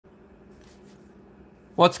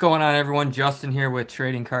What's going on, everyone? Justin here with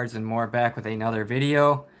Trading Cards and More, back with another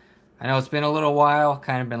video. I know it's been a little while,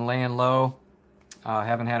 kind of been laying low.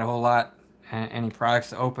 Haven't had a whole lot, any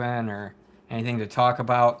products to open or anything to talk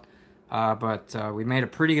about. But we made a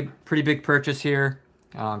pretty big purchase here.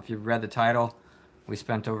 If you've read the title, we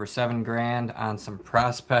spent over 7 grand on some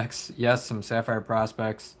prospects. Yes, some Sapphire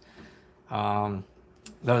prospects.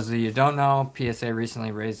 Those of you who don't know, PSA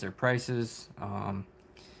recently raised their prices.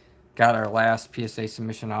 Got our last PSA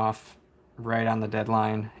submission off right on the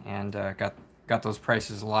deadline, and got those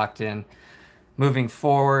prices locked in. Moving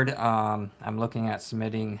forward, I'm looking at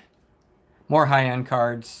submitting more high-end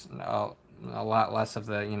cards, a lot less of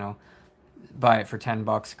the, buy it for 10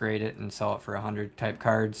 bucks, grade it, and sell it for 100 type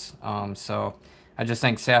cards. So I just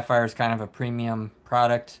think Sapphire is kind of a premium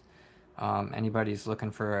product. Anybody's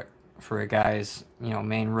looking for a guy's,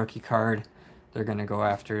 main rookie card, they're going to go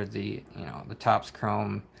after the Topps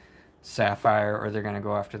Chrome Sapphire, or they're going to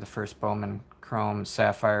go after the first Bowman Chrome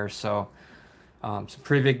Sapphire. So some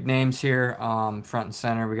pretty big names here. Front and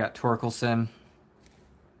center, we got Torkelson,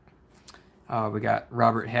 we got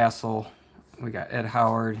Robert Hassel, we got Ed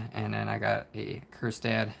Howard, and then I got a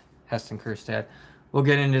Heston Kjerstad. We'll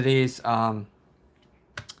get into these. Those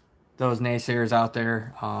naysayers out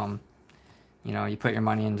there, you put your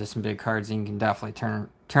money into some big cards and you can definitely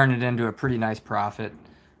turn it into a pretty nice profit.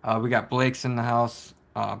 We got Blake's in the house.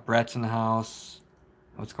 Brett's in the house.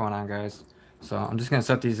 What's going on, guys? So I'm just going to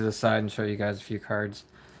set these to the side and show you guys a few cards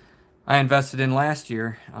I invested in last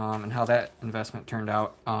year, and how that investment turned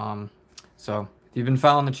out. So if you've been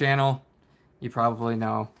following the channel, you probably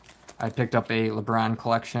know I picked up a LeBron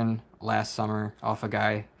collection last summer off a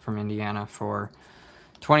guy from Indiana for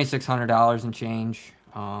 $2,600 and change.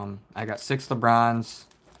 I got 6 LeBrons.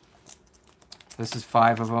 This is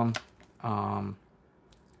 5 of them.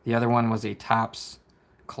 The other one was a Topps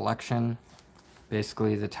collection,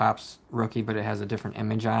 basically the Topps rookie, but it has a different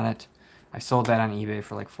image on it. I sold that on eBay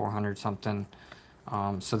for like 400 something.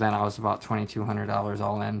 So then I was about $2,200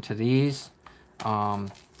 all in to these.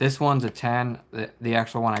 This one's a 10. The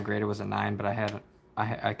actual one I graded was a 9, but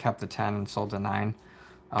I kept the 10 and sold the 9.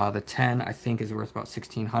 The 10 I think is worth about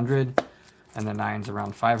 $1,600, and the 9's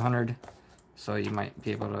around $500. So you might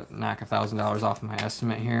be able to knock $1,000 off my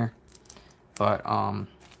estimate here. But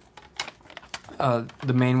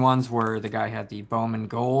the main ones were, the guy had the Bowman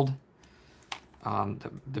Gold,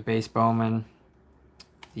 the base Bowman,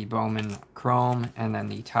 the Bowman Chrome, and then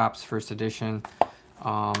the Topps First Edition.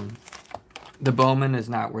 The Bowman is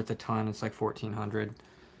not worth a ton. It's like $1,400.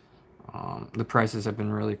 The prices have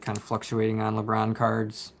been really kind of fluctuating on LeBron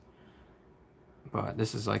cards. But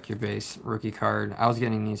this is like your base rookie card. I was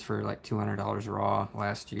getting these for like $200 raw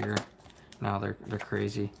last year. Now they're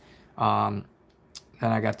crazy.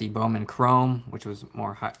 Then I got the Bowman Chrome, which was a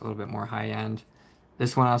little bit more high end.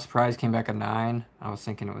 This one I was surprised came back a 9. I was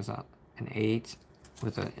thinking it was an 8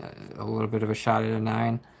 with a little bit of a shot at a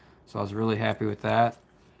 9. So I was really happy with that.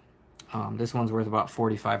 This one's worth about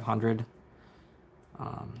 $4,500.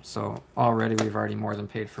 So already we've already more than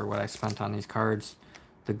paid for what I spent on these cards.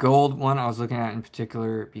 The gold one I was looking at in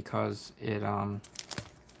particular because it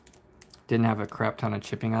didn't have a crap ton of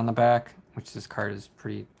chipping on the back, which this card is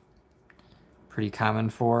pretty common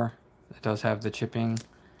for. It does have the chipping,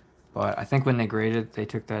 but I think when they graded, they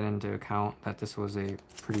took that into account, that this was a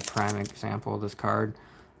pretty prime example of this card.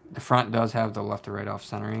 The front does have the left to right off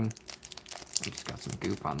centering. I just got some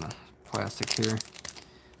goop on the plastic here.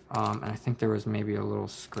 And I think there was maybe a little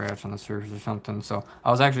scratch on the surface or something. So I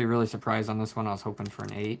was actually really surprised on this one. I was hoping for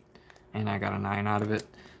an 8, and I got a 9 out of it.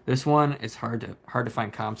 This one is hard to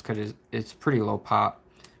find comps because it's pretty low pop.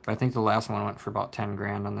 But I think the last one went for about 10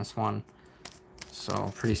 grand on this one.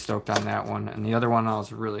 So pretty stoked on that one. And the other one I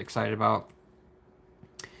was really excited about.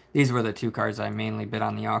 These were the 2 cards I mainly bid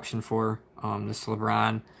on the auction for. This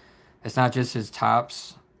LeBron. It's not just his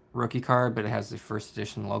Topps rookie card, but it has the first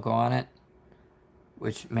edition logo on it,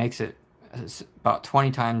 which makes it about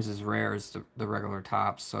 20 times as rare as the regular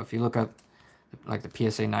Topps. So if you look up like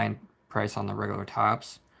the PSA 9 price on the regular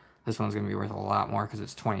Topps, this one's going to be worth a lot more because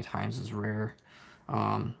it's 20 times as rare.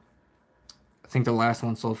 I think the last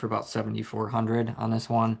one sold for about $7,400 on this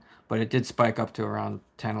one, but it did spike up to around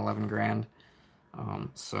 10, 11 grand.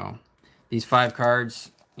 So these 5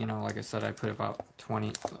 cards, like I said, I put about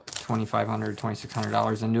 $2,500,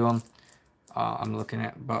 $2,600 into them. I'm looking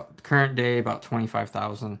at about current day about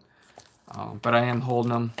 25,000. But I am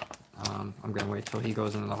holding them. I'm gonna wait till he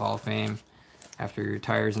goes into the Hall of Fame after he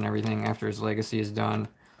retires and everything, after his legacy is done.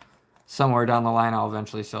 Somewhere down the line, I'll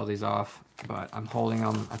eventually sell these off, but I'm holding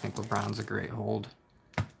them. I think LeBron's a great hold.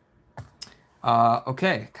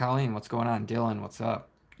 Okay, Colleen, what's going on? Dylan, what's up?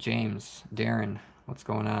 James, Darren, what's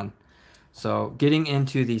going on? So getting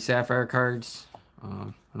into the Sapphire cards,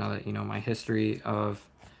 now that you know my history of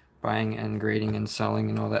buying and grading and selling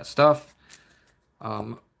and all that stuff,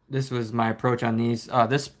 this was my approach on these.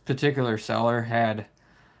 This particular seller had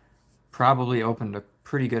probably opened a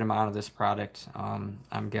pretty good amount of this product.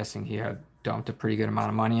 I'm guessing he had dumped a pretty good amount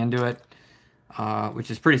of money into it, which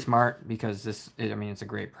is pretty smart because I mean, it's a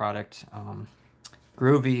great product.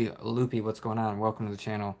 Groovy Loopy, what's going on? Welcome to the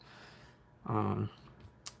channel.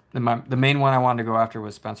 The main one I wanted to go after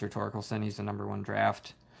was Spencer Torkelson. He's the #1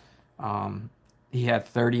 draft. He had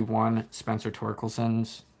 31 Spencer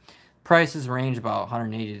Torkelsons. Prices range about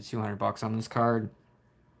 180 to 200 bucks on this card.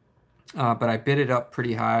 But I bid it up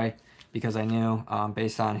pretty high because I knew,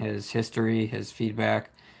 based on his history, his feedback,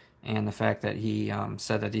 and the fact that he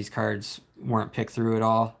said that these cards weren't picked through at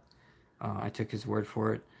all. I took his word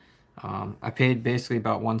for it. I paid basically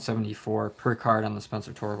about $174 per card on the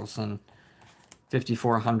Spencer Torkelson.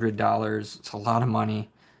 $5,400. It's a lot of money.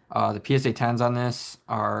 The PSA 10s on this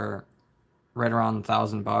are right around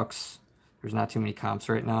 1,000 bucks. There's not too many comps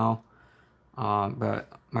right now.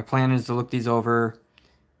 But my plan is to look these over.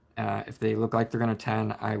 If they look like they're going to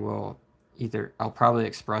 10, I'll probably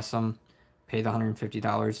express them, pay the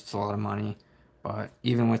 $150. It's a lot of money. But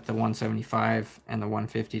even with the 175 and the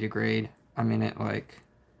 150 to grade, I'm in at like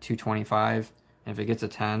 225. And if it gets a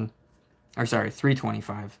 10, or sorry,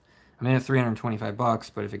 325. I'm in at 325 bucks,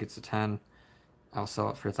 but if it gets a 10, I'll sell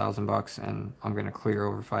it for 1,000 bucks, and I'm going to clear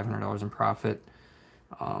over $500 in profit.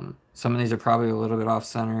 Some of these are probably a little bit off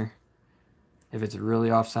center. If it's really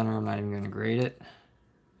off center, I'm not even going to grade it.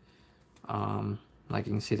 Like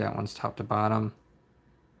you can see, that one's top to bottom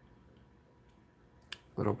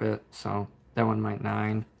a little bit, so that one might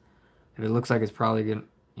 9. If it looks like it's probably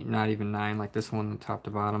not even 9, like this one top to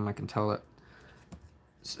bottom, I can tell it.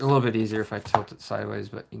 It's a little bit easier if I tilt it sideways,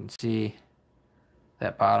 but you can see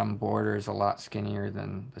that bottom border is a lot skinnier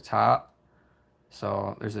than the top,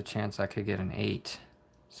 so there's a chance I could get an 8.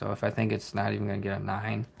 So if I think it's not even going to get a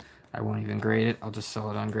 9, I won't even grade it. I'll just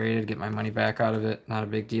sell it ungraded, get my money back out of it. Not a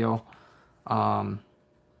big deal. Michael,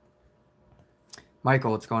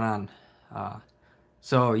 what's going on?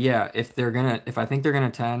 So yeah, if I think they're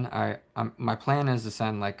gonna 10, my plan is to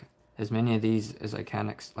send like as many of these as I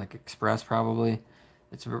can, like express probably.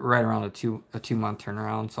 It's right around a 2-month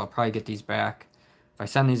turnaround, so I'll probably get these back. If I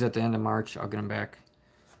send these at the end of March, I'll get them back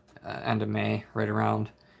end of May, right around,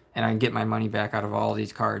 and I can get my money back out of all of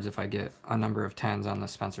these cards if I get a number of 10s on the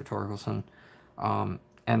Spencer Torkelson. And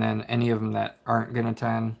then any of them that aren't gonna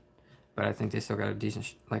 10, but I think they still got a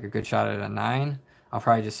decent, like a good shot at a 9, I'll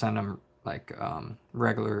probably just send them like not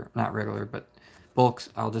regular, but bulks.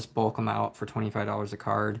 I'll just bulk them out for $25 a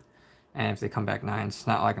card, and if they come back 9s, it's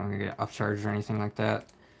not like I'm gonna get upcharged or anything like that.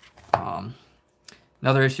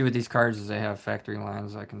 Another issue with these cards is they have factory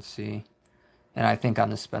lines, I can see, and I think on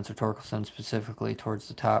the Spencer Torkelson specifically towards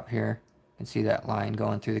the top here, you can see that line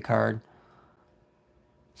going through the card.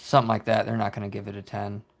 Something like that, they're not gonna give it a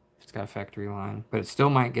 10 if it's got a factory line, but it still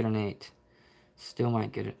might get an 8. Still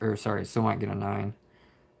might get it, or sorry, still might get a 9.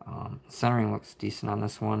 Centering looks decent on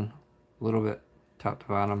this one, a little bit top to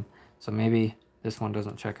bottom, so maybe this one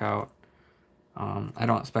doesn't check out. I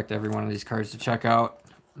don't expect every one of these cards to check out,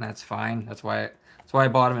 and that's fine. That's why I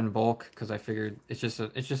bought them in bulk, because I figured it's just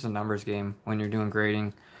a numbers game when you're doing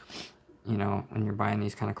grading. You know, when you're buying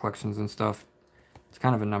these kind of collections and stuff, it's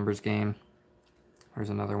kind of a numbers game. There's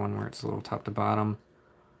another one where it's a little top to bottom.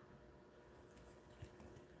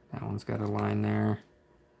 That one's got a line there.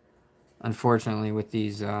 Unfortunately, with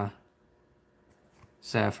these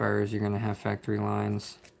Sapphires, you're going to have factory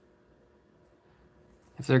lines.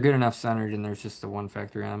 If they're good enough centered and there's just the one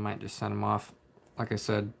factory line, I might just send them off. Like I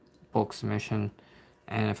said, bulk submission.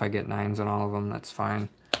 And if I get 9s on all of them, that's fine.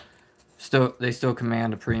 They still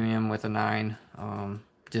command a premium with a 9.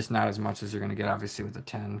 Just not as much as you're going to get, obviously, with a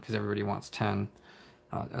 10, because everybody wants a 10,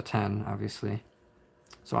 obviously.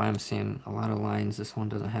 So I am seeing a lot of lines. This one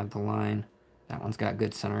doesn't have the line. That one's got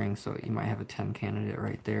good centering, so you might have a 10 candidate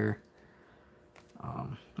right there.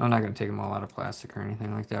 I'm not going to take them all out of plastic or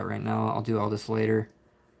anything like that right now. I'll do all this later.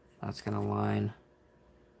 That's going to line.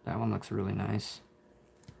 That one looks really nice.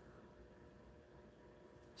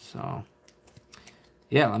 So,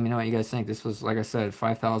 yeah, let me know what you guys think. This was, like I said,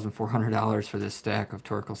 $5,400 for this stack of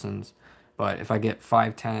Torkelsons. But if I get 6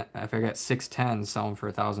 10s, sell them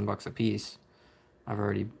for $1,000 a piece, I've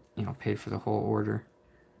already, paid for the whole order.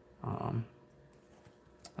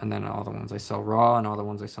 And then all the ones I sell raw and all the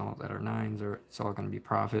ones I sell that are 9s, it's all going to be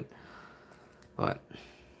profit. But,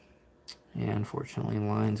 yeah, unfortunately,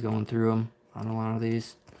 lines going through them on a lot of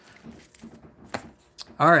these.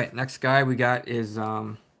 All right, next guy we got is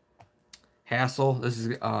Hassel. This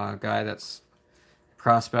is a guy that's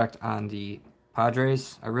prospect on the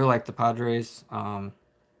Padres. I really like the Padres.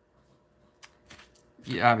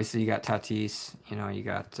 Yeah, obviously you got Tatis. You know, you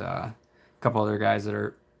got a couple other guys that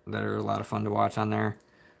are a lot of fun to watch on there.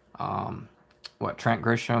 Um, Trent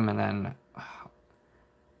Grisham, and then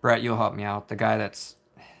Brett, you'll help me out. The guy that's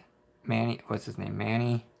Manny, what's his name?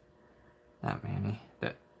 Manny, not Manny.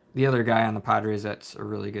 The other guy on the Padres that's a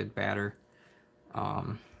really good batter.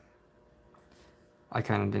 Um, I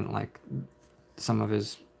kind of didn't like some of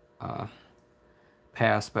his uh,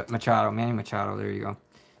 past, but Manny Machado. There you go.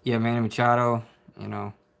 Yeah, Manny Machado. You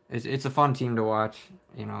know, it's a fun team to watch.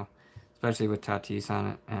 You know, especially with Tatis on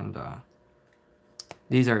it, and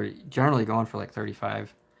these are generally going for like $35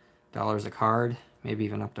 a card, maybe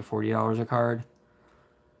even up to $40 a card.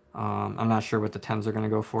 I'm not sure what the 10s are going to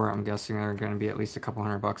go for. I'm guessing they're going to be at least a couple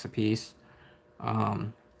 $100 a piece.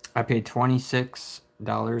 I paid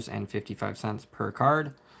 $26.55 per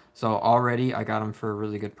card. So already I got them for a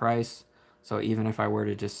really good price. So even if I were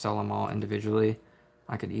to just sell them all individually,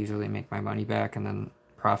 I could easily make my money back and then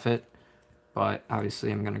profit. But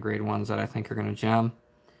obviously I'm going to grade ones that I think are going to gem.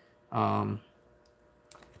 I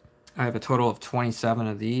have a total of 27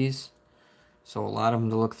 of these. So a lot of them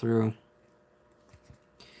to look through.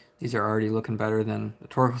 These are already looking better than the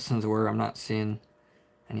Torkelsons were. I'm not seeing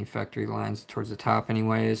any factory lines towards the top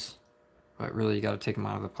anyways. But really you got to take them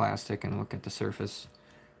out of the plastic and look at the surface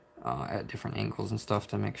at different angles and stuff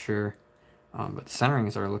to make sure. But the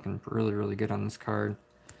centerings are looking really, really good on this card.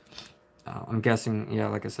 I'm guessing, yeah,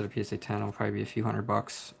 like I said, a PSA 10 will probably be a few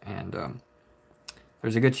 $100. And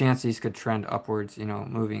there's a good chance these could trend upwards, you know,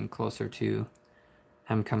 moving closer to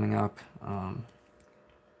him coming up.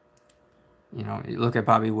 You know, you look at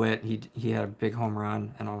Bobby Witt, he had a big home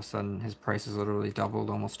run, and all of a sudden his price is literally doubled,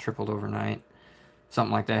 almost tripled overnight.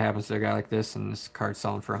 Something like that happens to a guy like this, and this card's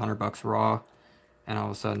selling for $100 raw, and all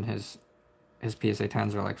of a sudden his PSA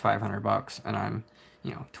 10s are like $500, and I'm,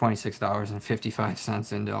 you know,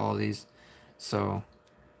 $26.55 into all of these. So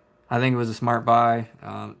I think it was a smart buy.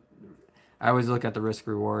 I always look at the risk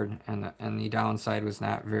reward, and the downside was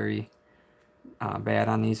not very bad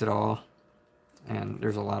on these at all. And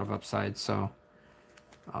there's a lot of upside, so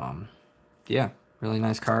yeah, really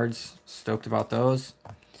nice cards. Stoked about those.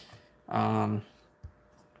 Man,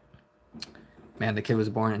 the kid was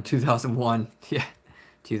born in 2001. Yeah,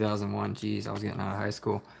 2001. Jeez, I was getting out of high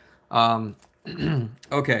school.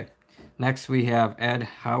 Okay, next we have Ed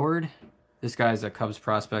Howard. This guy's a Cubs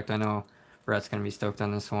prospect. I know Brett's gonna be stoked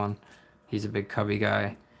on this one. He's a big Cubby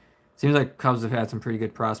guy. Seems like Cubs have had some pretty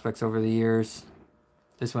good prospects over the years.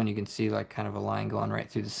 This one you can see like kind of a line going right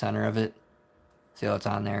through the center of it. See how it's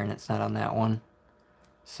on there and it's not on that one.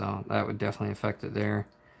 So that would definitely affect it there.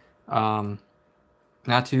 Not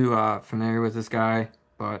too familiar with this guy,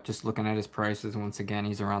 but just looking at his prices, once again,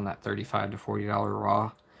 he's around that $35 to $40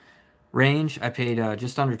 raw range. I paid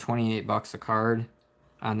just under $28 a card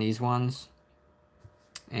on these ones.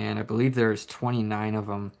 And I believe there's 29 of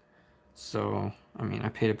them. So, I mean, I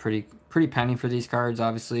paid a pretty penny for these cards,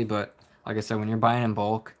 obviously, but like I said, when you're buying in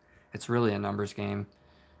bulk, it's really a numbers game.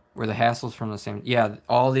 Where the Hassle's from the same... Yeah,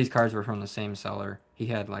 all these cards were from the same seller. He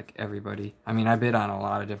had, like, everybody. I mean, I bid on a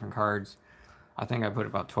lot of different cards. I think I put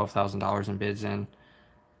about $12,000 in bids in.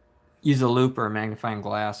 Use a loop or a magnifying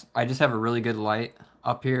glass. I just have a really good light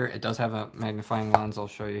up here. It does have a magnifying lens. I'll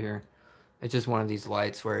show you here. It's just one of these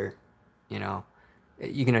lights where, you know,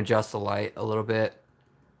 you can adjust the light a little bit.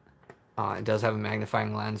 It does have a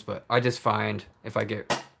magnifying lens, but I just find if I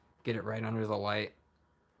get it right under the light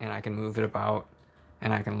and I can move it about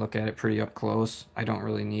and I can look at it pretty up close, I don't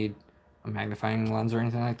really need a magnifying lens or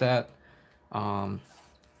anything like that.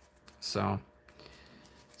 So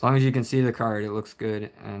as long as you can see the card, it looks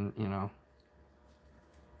good. And you know,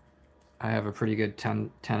 I have a pretty good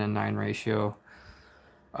 10 and 9 ratio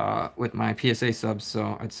with my PSA subs,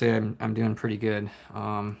 so I'd say I'm doing pretty good.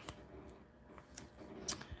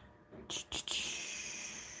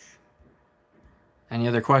 Any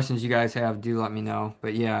other questions you guys have, do let me know.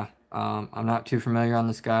 But yeah, I'm not too familiar on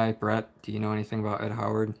this guy. Brett, do you know anything about Ed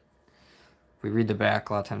Howard? If we read the back,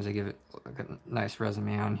 a lot of times they give it like a nice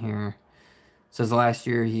resume on here. It says last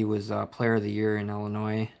year he was Player of the Year in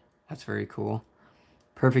Illinois. That's very cool.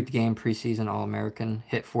 Perfect game preseason All-American.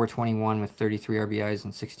 Hit .421 with 33 RBIs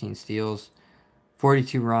and 16 steals.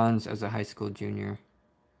 42 runs as a high school junior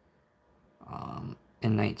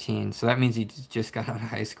in 19. So that means he just got out of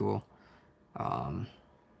high school.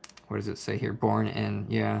 What does it say here? Born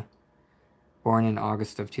in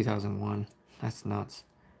August of 2001. That's nuts.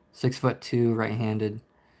 6'2", right-handed.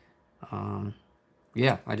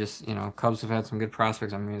 Yeah, Cubs have had some good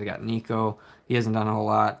prospects. I mean, they got Nico. He hasn't done a whole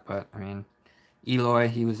lot, but I mean, Eloy,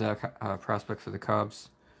 he was a prospect for the Cubs.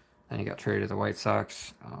 Then he got traded to the White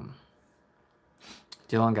Sox.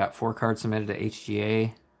 Dylan got 4 cards submitted to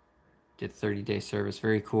HGA. Did 30-day service.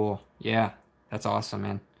 Very cool. Yeah, that's awesome,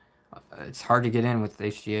 man. It's hard to get in with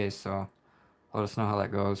HGA, so let us know how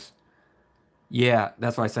that goes. Yeah,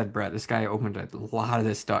 that's why I said, Brett, this guy opened a lot of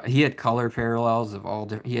this stuff. He had color parallels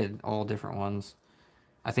of he had all different ones.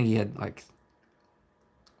 I think he had, like,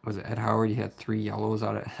 was it Ed Howard? He had 3 yellows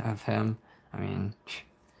out of him. I mean,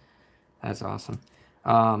 that's awesome.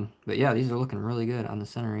 But yeah, these are looking really good on the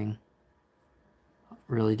centering.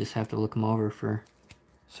 Really just have to look them over for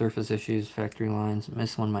surface issues, factory lines.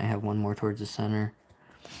 This one might have one more towards the center.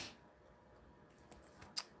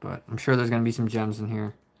 But I'm sure there's going to be some gems in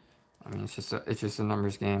here. I mean, it's just a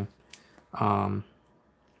numbers game. And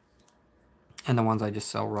the ones I just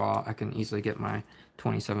sell raw, I can easily get my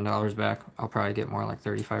 $27 back. I'll probably get more like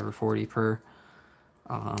 35 or 40 per.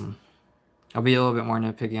 I'll be a little bit more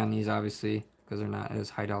nitpicky on these, obviously, because they're not as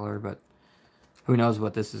high dollar, but who knows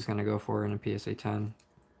what this is going to go for in a PSA 10.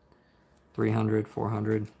 300,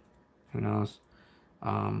 400, who knows.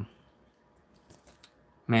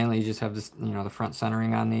 Mainly you just have this, the front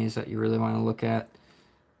centering on these that you really want to look at.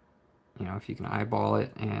 If you can eyeball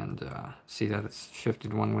it and see that it's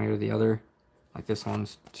shifted one way or the other. Like this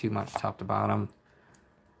one's too much top to bottom.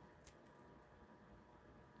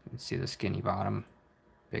 You can see the skinny bottom,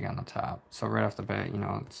 big on the top. So right off the bat,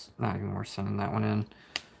 it's not even worth sending that one in.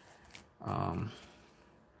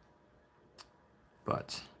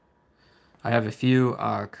 But I have a few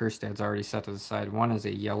Kerstads already set to the side. One is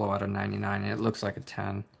a yellow out of 99, and it looks like a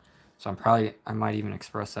 10. So I might even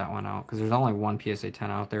express that one out, because there's only one PSA 10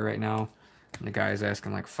 out there right now. And the guy is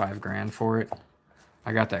asking like $5 grand for it.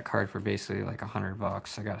 I got that card for basically like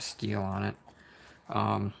 $100. I got a steal on it.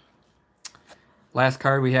 Last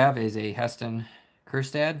card we have is a Heston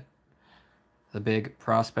Kjerstad, the big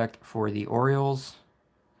prospect for the Orioles.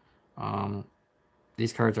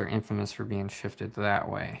 These cards are infamous for being shifted that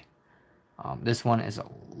way. This one is a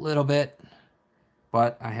little bit,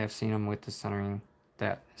 but I have seen them with the centering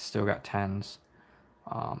that still got 10s.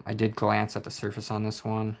 I did glance at the surface on this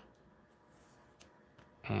one,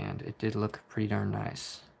 and it did look pretty darn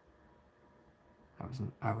nice.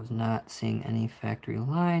 I was not seeing any factory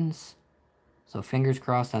lines, so fingers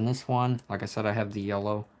crossed on this one. Like I said, I have the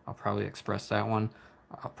yellow. I'll probably express that one.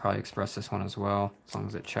 I'll probably express this one as well, as long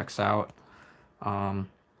as it checks out.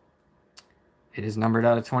 It is numbered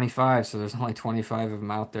out of 25, so there's only 25 of them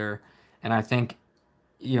out there. And I think,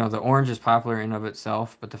 the orange is popular in of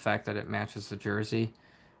itself, but the fact that it matches the jersey,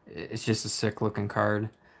 it's just a sick looking card.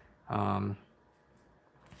 I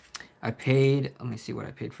paid, let me see what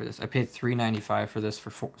I paid for this. I paid $395 for this,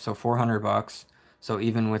 so $400. So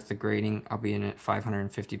even with the grading, I'll be in at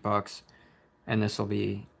 $550. And this will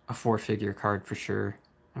be a 4-figure card for sure.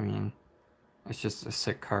 I mean, it's just a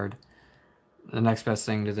sick card. The next best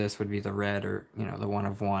thing to this would be the red, or the 1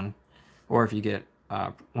 of 1, or if you get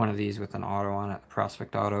one of these with an auto on it,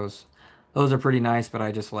 prospect autos. Those are pretty nice, but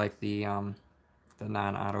I just like the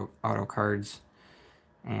non-auto cards.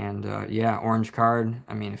 And yeah, orange card.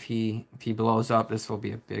 I mean, if he blows up, this will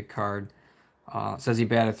be a big card. It says he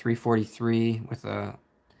batted .343 with a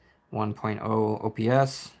 1.0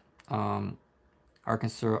 OPS.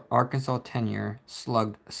 Arkansas tenure,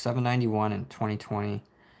 slugged .791 in 2020.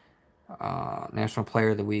 National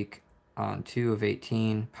Player of the Week on 2 of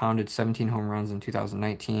 18. Pounded 17 home runs in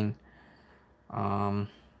 2019.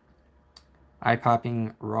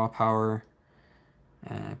 Eye-popping raw power.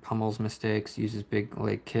 Pummels mistakes. Uses big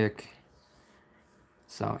leg kick.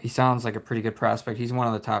 So he sounds like a pretty good prospect. He's one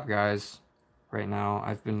of the top guys right now.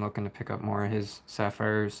 I've been looking to pick up more of his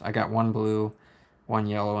Sapphires. I got 1 blue, 1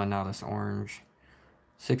 yellow, and now this orange.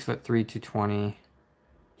 6'3", 220.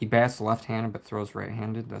 He bats left-handed but throws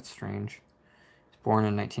right-handed. That's strange. He's born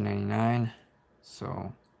in 1999,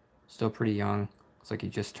 so still pretty young. Looks like he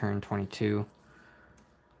just turned 22.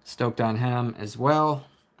 Stoked on him as well.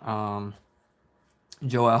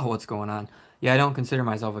 Joel, what's going on? Yeah, I don't consider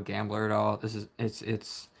myself a gambler at all.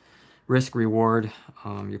 It's risk reward.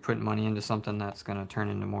 You're putting money into something that's going to turn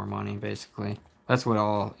into more money, basically. That's what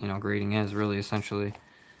all grading is, really, essentially,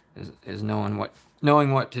 is knowing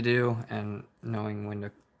what to do and knowing when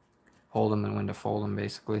to hold them and when to fold them,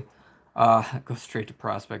 basically. Go straight to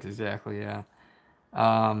prospects, exactly, yeah.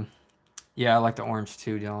 Yeah, I like the orange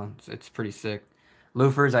too, Dylan. It's pretty sick.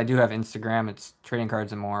 Loofers, I do have Instagram. It's Trading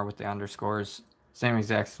Cards and More with the underscores. Same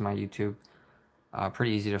exact as my YouTube.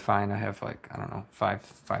 Pretty easy to find. I have like, I don't know,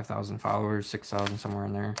 5,000 followers, 6,000, somewhere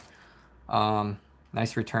in there.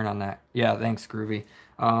 Nice return on that. Yeah, thanks, Groovy.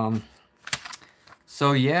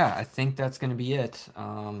 So yeah, I think that's going to be it.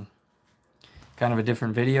 Kind kind of a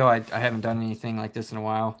different video. I haven't done anything like this in a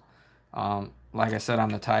while. Like I said on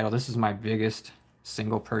the title, this is my biggest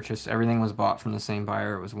single purchase. Everything was bought from the same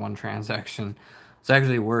buyer. It was one transaction. I was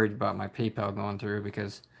actually worried about my PayPal going through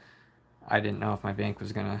because I didn't know if my bank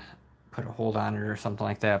was gonna put a hold on it or something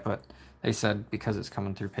like that, but they said because it's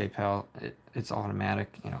coming through PayPal, it's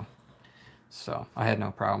automatic, you know. So I had no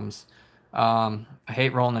problems. I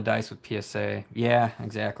hate rolling the dice with PSA. Yeah,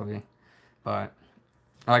 exactly. But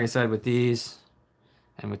like I said, with these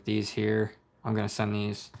and with these here, I'm gonna send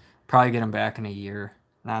these. Probably get them back in a year.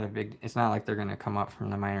 Not a big. It's not like they're gonna come up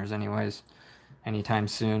from the miners anyways, anytime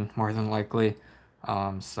soon, more than likely.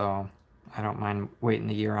 So I don't mind waiting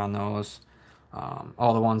the year on those.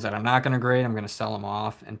 All the ones that I'm not gonna grade, I'm gonna sell them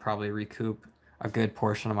off and probably recoup a good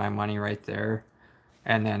portion of my money right there.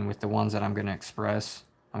 And then with the ones that I'm gonna express,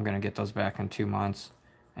 I'm gonna get those back in 2 months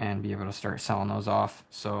and be able to start selling those off.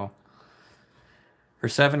 So for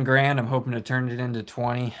 7 grand, I'm hoping to turn it into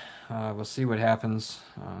 20. We'll see what happens.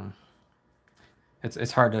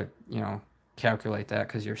 It's hard to, you know, calculate that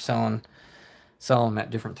because you're selling them at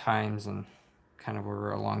different times and kind of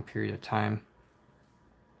over a long period of time.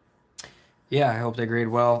 Yeah, I hope they grade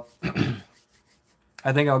well.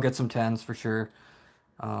 I think I'll get some 10s for sure.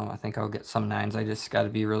 I think I'll get some 9s. I just got to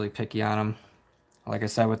be really picky on them. Like I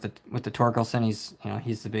said, with the Torkelson,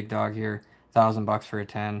 he's the big dog here. $1,000 for a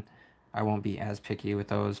 10. I won't be as picky with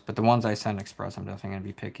those, but the ones I send express, I'm definitely gonna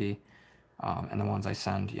be picky. And the ones I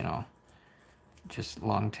send, you know, just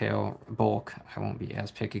long tail bulk, I won't be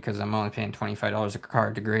as picky because I'm only paying $25 a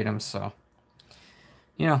card to grade them. So,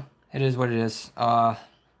 you know, it is what it is.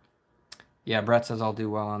 Yeah, Brett says I'll do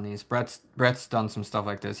well on these. Brett's done some stuff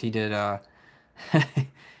like this. He did.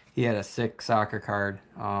 He had a sick soccer card.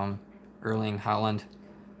 Erling Haaland,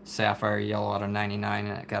 Sapphire yellow out of 99,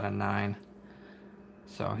 and it got a 9.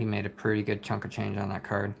 So he made a pretty good chunk of change on that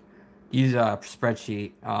card. Use a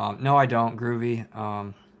spreadsheet. No, I don't, Groovy.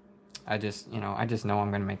 I just know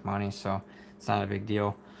I'm gonna make money, so it's not a big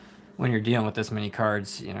deal. When you're dealing with this many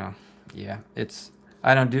cards, you know, yeah,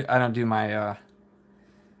 I don't do my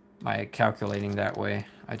my calculating that way.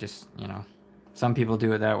 I just, you know, some people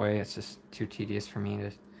do it that way. It's just too tedious for me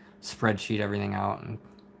to spreadsheet everything out, and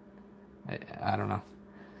I don't know.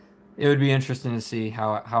 It would be interesting to see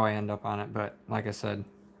how I end up on it, but like I said,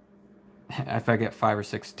 if I get 5 or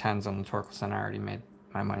 6 10s on the Torkelson, I already made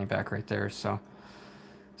my money back right there. So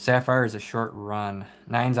Sapphire is a short run.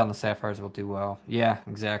 9s on the Sapphires will do well. Yeah,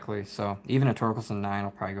 exactly. So even a Torkelson 9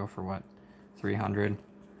 will probably go for what, 300,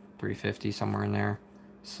 350, somewhere in there.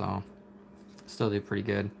 So still do pretty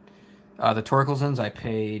good. The Torkelsons, I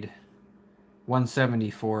paid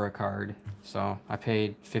 $174 a card, so I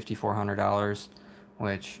paid $5,400,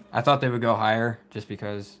 which I thought they would go higher just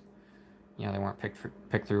because, you know, they weren't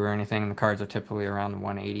picked through or anything. The cards are typically around the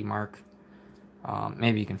 180 mark.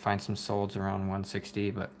 Maybe you can find some solds around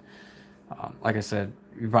 160, but like I said,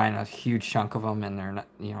 you're buying a huge chunk of them and they're not,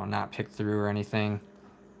 you know, not picked through or anything.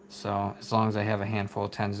 So as long as I have a handful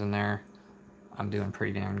of 10s in there, I'm doing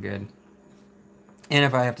pretty damn good. And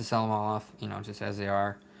if I have to sell them all off, you know, just as they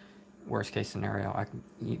are, worst case scenario, I can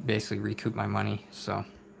basically recoup my money. So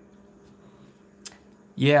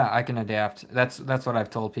yeah, I can adapt. That's what I've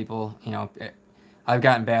told people. You know, I've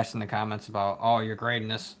gotten bashed in the comments about, oh, you're grading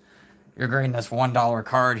this $1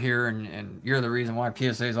 card here, and you're the reason why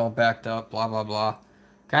PSA is all backed up, blah blah blah.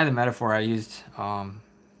 Kind of the metaphor I used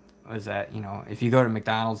was that, you know, if you go to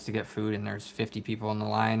McDonald's to get food and there's 50 people in the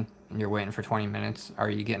line and you're waiting for 20 minutes, are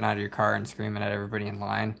you getting out of your car and screaming at everybody in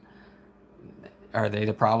line? Are they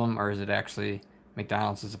the problem, or is it actually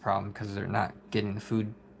McDonald's is the problem because they're not getting the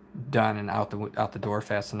food done and out the door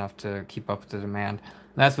fast enough to keep up with the demand?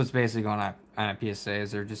 And that's what's basically going on at PSA,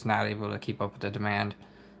 is they're just not able to keep up with the demand,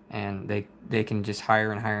 and they can just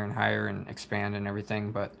hire and hire and hire and expand and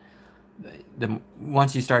everything, but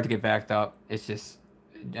once you start to get backed up, it's just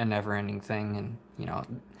a never-ending thing. And you know,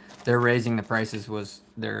 they're raising the prices was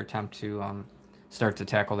their attempt to start to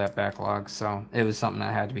tackle that backlog. So it was something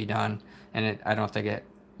that had to be done, and I don't think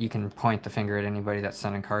you can point the finger at anybody that's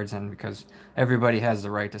sending cards in, because everybody has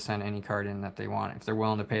the right to send any card in that they want. If they're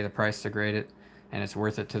willing to pay the price to grade it and it's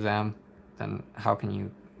worth it to them, then how can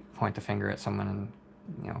you point the finger at someone and,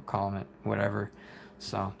 you know, call them it whatever?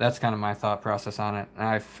 So that's kind of my thought process on it. And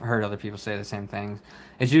I've heard other people say the same things.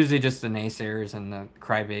 It's usually just the naysayers and the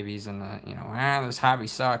crybabies and the, you know, this hobby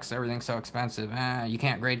sucks, everything's so expensive, you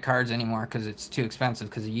can't grade cards anymore because it's too expensive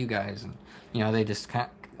because of you guys. And, you know, they just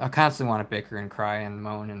constantly want to bicker and cry and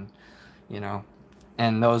moan, and, you know,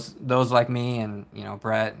 and those like me and, you know,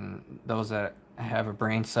 Brett and those that have a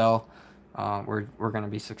brain cell, we're going to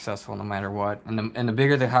be successful no matter what. And the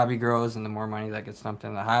bigger the hobby grows and the more money that gets dumped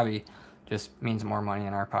in the hobby, just means more money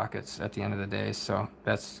in our pockets at the end of the day. So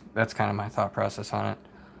that's kind of my thought process on it.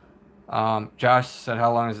 Josh said,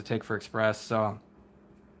 how long does it take for Express? So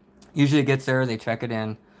usually it gets there, they check it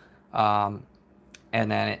in, and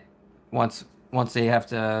then once they have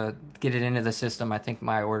to get it into the system, I think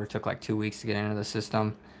my order took like 2 weeks to get into the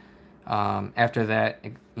system. After that,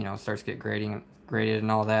 it, starts to get graded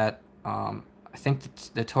and all that. I think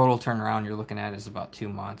the total turnaround you're looking at is about 2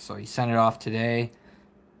 months. So you send it off today,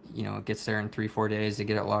 it gets there in 3-4 days. They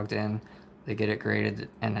get it logged in, they get it graded,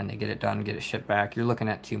 and then they get it done, get it shipped back. You're looking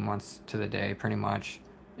at 2 months to the day, pretty much.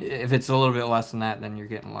 If it's a little bit less than that, then you're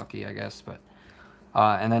getting lucky, I guess. But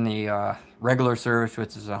and then the regular service,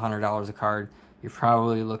 which is $100 a card, you're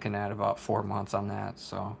probably looking at about 4 months on that.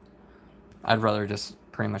 So I'd rather just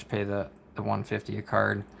pretty much pay the $150 a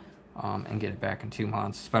card and get it back in 2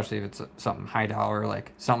 months, especially if it's something high dollar,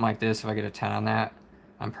 like something like this. If I get a 10 on that,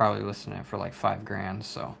 I'm probably listing it for like $5,000,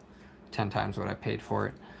 so 10 times what I paid for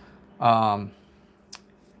it.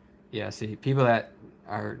 Yeah, see, people that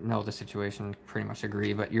know the situation pretty much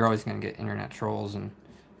agree, but you're always going to get internet trolls and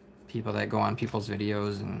people that go on people's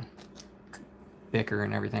videos and bicker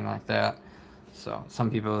and everything like that. So some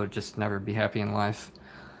people would just never be happy in life.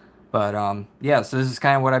 But yeah, so this is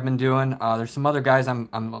kind of what I've been doing. There's some other guys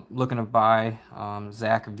I'm looking to buy.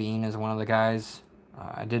 Zach Veen is one of the guys.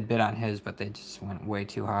 I did bid on his, but they just went way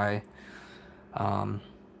too high. And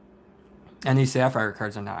these Sapphire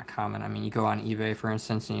cards are not common. I mean, you go on eBay, for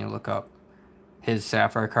instance, and you look up his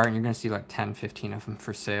Sapphire card, and you're going to see like 10, 15 of them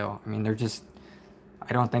for sale. I mean, they're just...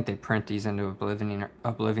 I don't think they print these into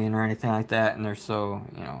Oblivion or anything like that, and they're so,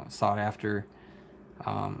 sought after.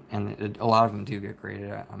 And a lot of them do get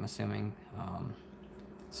graded, I'm assuming.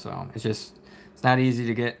 So it's not easy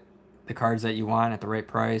to get the cards that you want at the right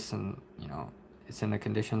price, and it's in the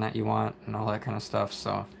condition that you want and all that kind of stuff.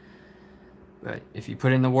 So, but if you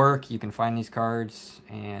put in the work, you can find these cards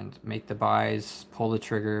and make the buys, pull the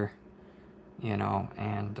trigger, and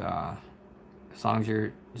as long as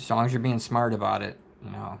you're being smart about it,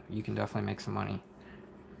 you can definitely make some money.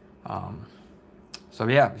 So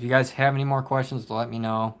yeah, if you guys have any more questions, let me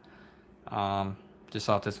know. Just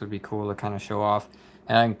thought this would be cool to kind of show off,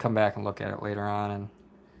 and I can come back and look at it later on, and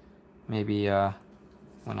maybe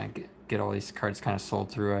when I get all these cards kind of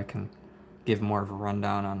sold through, I can give more of a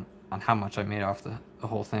rundown on how much I made off the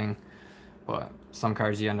whole thing. But some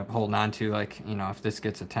cards you end up holding on to, like, if this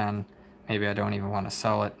gets a 10, maybe I don't even want to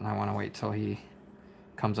sell it, and I want to wait till he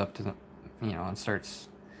comes up to the, and starts...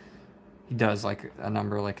 He does like a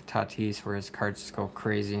number like a Tatis where his cards just go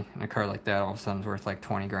crazy, and a card like that all of a sudden is worth like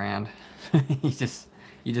 20 grand. you just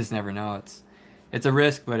never know. It's a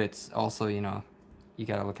risk, but it's also, you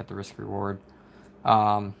gotta look at the risk reward.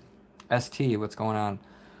 ST, what's going on?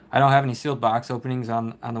 I don't have any sealed box openings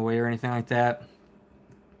on the way or anything like that.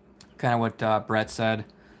 Kind of what Brett said.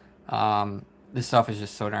 This stuff is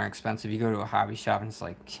just so darn expensive. You go to a hobby shop and it's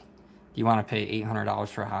like, you want to pay $800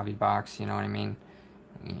 for a hobby box, you know what I mean?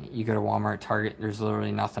 You go to Walmart, Target, there's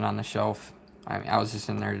literally nothing on the shelf. I mean, I was just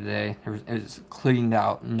in there today. It was cleaned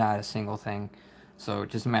out, not a single thing. So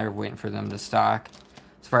it's just a matter of waiting for them to stock.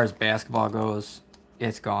 As far as basketball goes,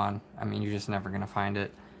 it's gone. I mean, you're just never going to find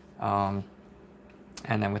it. And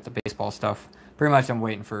then with the baseball stuff, pretty much I'm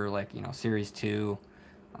waiting for, like, Series 2,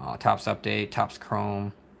 Topps Update, Topps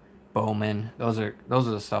Chrome, Bowman. Those are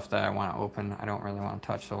the stuff that I want to open. I don't really want to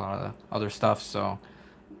touch a lot of the other stuff. So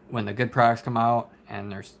when the good products come out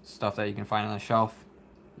and there's stuff that you can find on the shelf,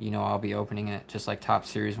 I'll be opening it. Just like Top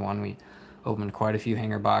Series 1, we opened quite a few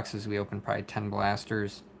hanger boxes. We opened probably 10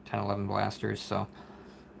 blasters, 10, 11 blasters. So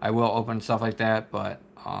I will open stuff like that, but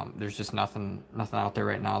there's just nothing out there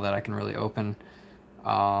right now that I can really open.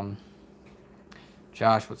 Josh,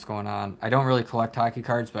 what's going on? I don't really collect hockey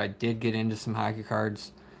cards, but I did get into some hockey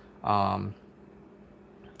cards. I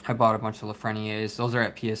bought a bunch of Lafreniers. Those are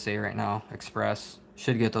at PSA right now, Express.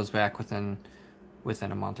 Should get those back within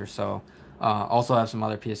a month or so. Also have some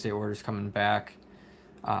other PSA orders coming back.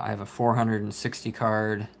 I have a 460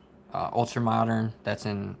 card Ultra Modern that's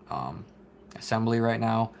in assembly right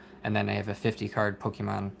now, and then I have a 50 card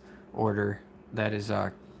Pokemon order that is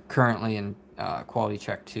currently in quality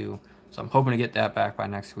check 2. So I'm hoping to get that back by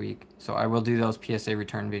next week. So I will do those PSA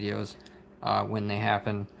return videos when they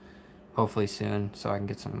happen, hopefully soon, so I can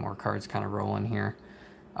get some more cards kind of rolling here.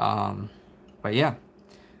 But yeah,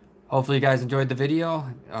 hopefully you guys enjoyed the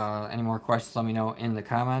video. Any more questions, let me know in the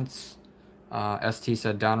comments. ST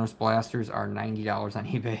said Donruss blasters are $90 on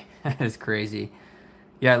eBay. That is crazy.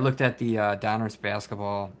 Yeah, I looked at the Donruss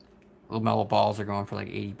basketball. LaMelo balls are going for like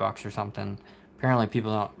 $80 or something. Apparently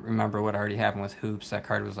people don't remember what already happened with hoops. That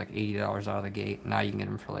card was like $80 out of the gate. Now you can get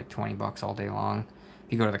them for like $20 all day long.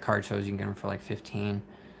 you go to the card shows, you can get them for like 15.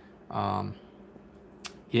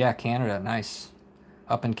 Yeah, Canada, nice.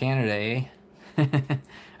 Up in Canada, eh?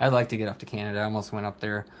 I'd like to get up to Canada. I almost went up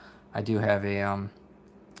there. I do have a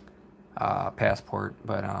passport,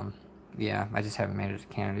 but yeah, I just haven't made it to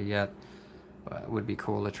Canada yet. But it would be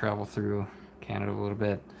cool to travel through Canada a little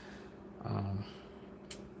bit.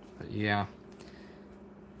 But yeah.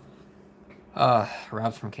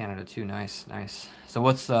 Rob's from Canada too. Nice, nice. So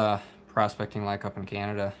what's prospecting like up in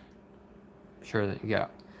Canada? Sure that you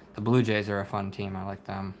got the Blue Jays are a fun team. I like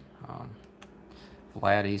them.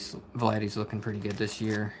 Vladdy's looking pretty good this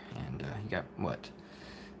year, and you got what?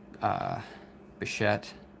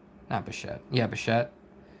 Bichette, not Bichette. Yeah, Bichette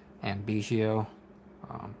and Biggio.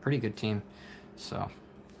 Pretty good team. So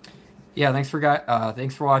yeah, thanks for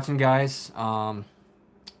watching, guys. Let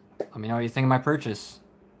me know what you think of my purchase.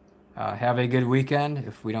 Have a good weekend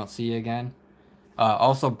if we don't see you again.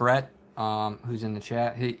 Also, Brett, who's in the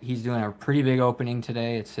chat, he's doing a pretty big opening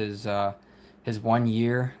today. It's his 1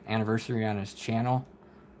 year anniversary on his channel.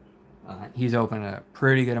 He's opened a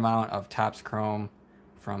pretty good amount of Topps Chrome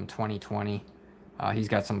from 2020. He's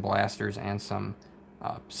got some blasters and some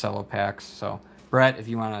cello packs. So, Brett, if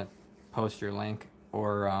you want to post your link,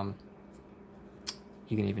 or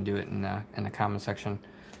you can even do it in the comment section.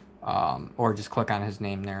 Or just click on his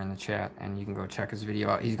name there in the chat and you can go check his video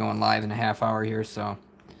out. He's going live in a half hour here, so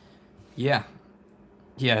yeah.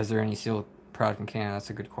 Is there any sealed product in Canada?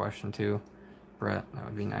 That's a good question too, Brett. That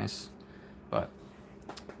would be nice. But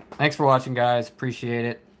thanks for watching, guys. Appreciate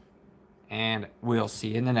it, and we'll see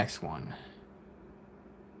you in the next one.